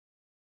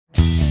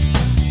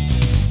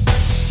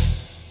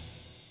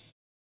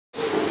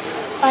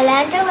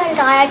Orlando and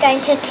I are going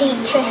to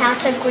teach you how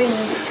to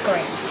green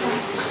screen.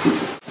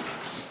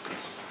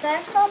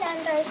 First,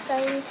 Orlando is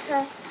going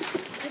to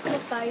pick a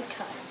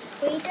photo.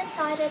 We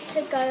decided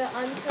to go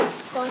onto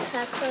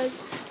Photo because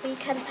we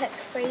can pick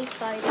 3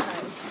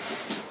 photos.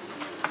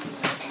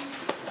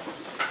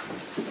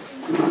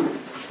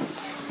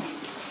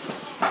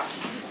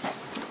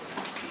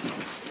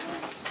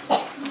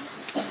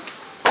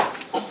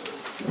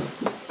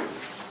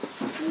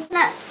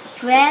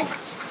 Drag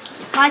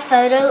my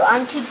photo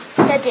onto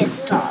the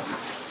desktop,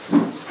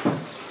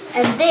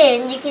 and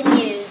then you can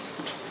use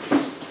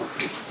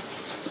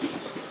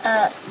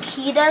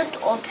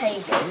Keynote or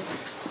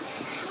Pages.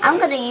 I'm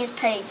going to use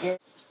Pages.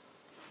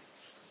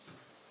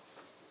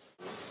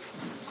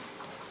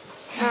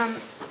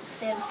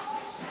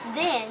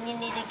 Then you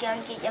need to go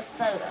and get your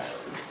photo.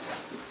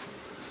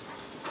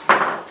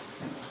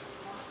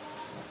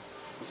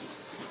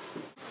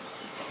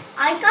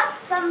 I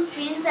got some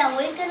friends and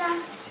we're going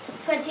to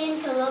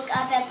pretend to look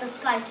up at the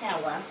Sky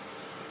Tower.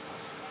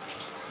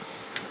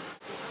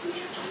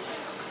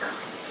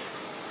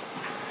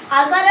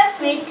 I got a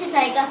friend to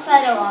take a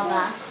photo of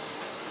us.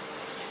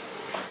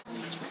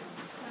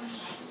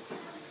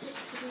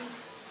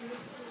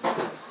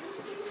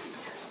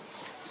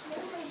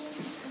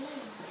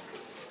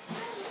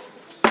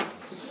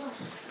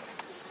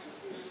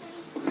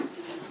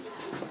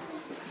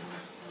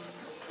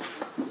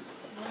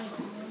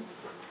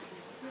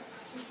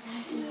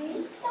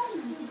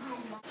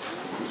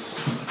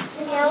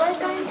 Now we're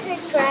going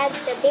to drag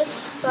the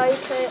best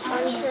photo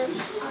onto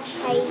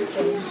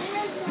Pages.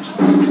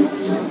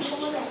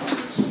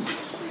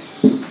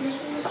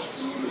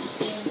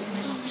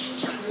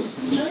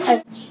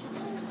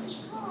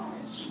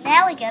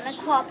 Now we're going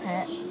to crop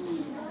it.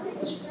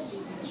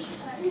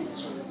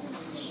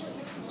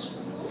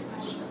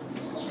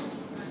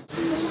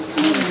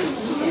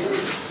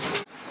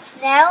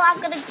 Now I'm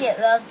going to get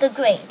rid of the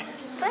green.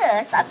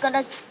 First, I'm going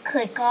to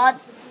click on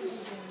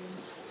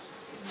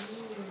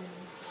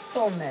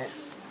Format.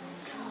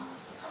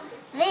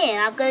 Then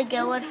I'm going to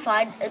go and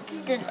find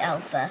Instant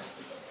Alpha.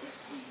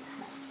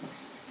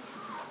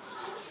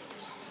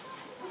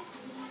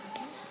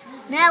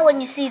 Now when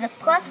you see the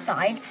plus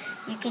sign,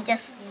 you can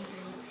just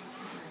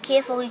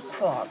carefully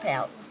crop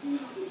out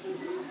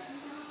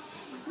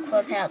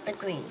the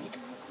green.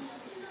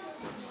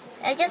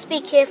 And just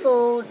be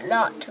careful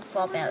not to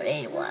crop out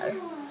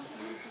anyone.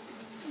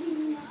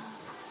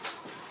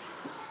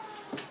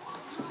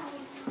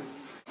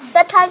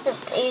 Sometimes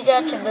it's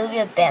easier to move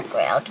your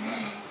background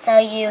so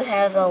you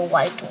have a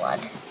white one.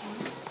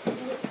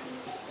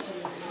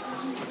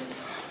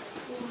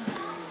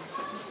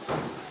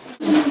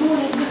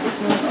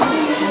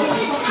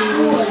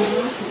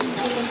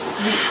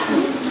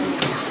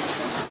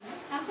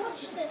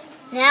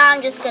 Now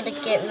I'm just going to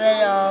get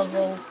rid of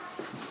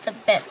the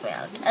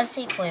background. A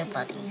seat for your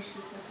buddies.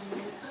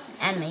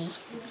 And me.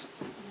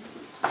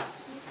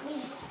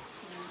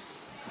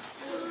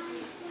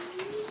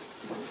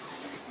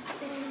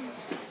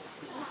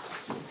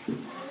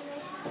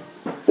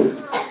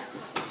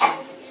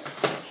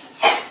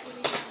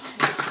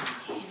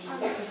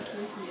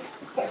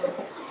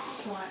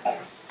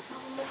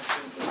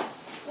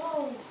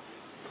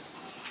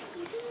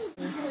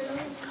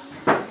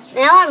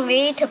 Now I'm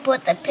ready to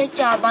put the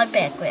picture on my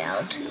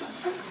background.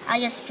 I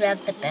just drag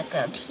the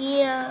background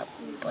here,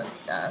 put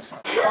this on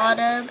the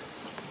bottom,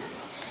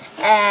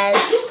 and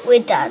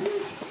we're done.